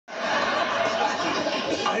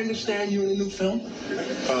I understand you're in a new film.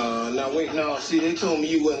 No, see, they told me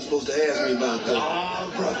you wasn't supposed to ask me about that. Ah,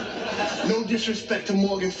 brother. No disrespect to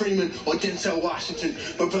Morgan Freeman or Denzel Washington,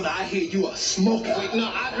 but brother, I hear you are smoking. Wait, no,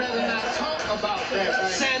 I'd rather not talk about that.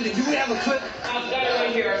 Right? Sandy, do we have a clip? I've got it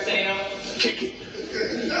right here, Sam. Kick it.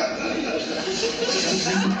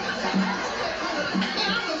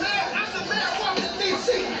 I'm the mayor walking DC.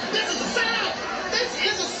 This is a setup. This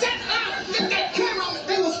is a setup. Get that camera on me.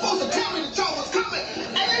 They were supposed to tell me the show was coming.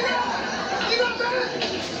 And they know. You know, man?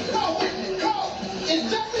 No, Cole. It's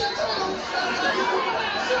definitely a tunnel.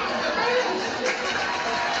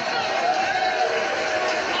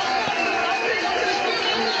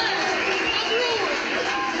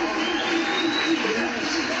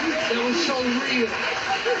 That was so real.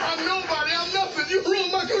 I'm nobody. I'm nothing. You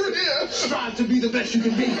ruined my career. Strive to be the best you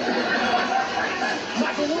can be.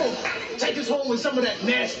 Michael Wolff, take us home with some of that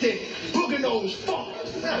nasty booger nose funk.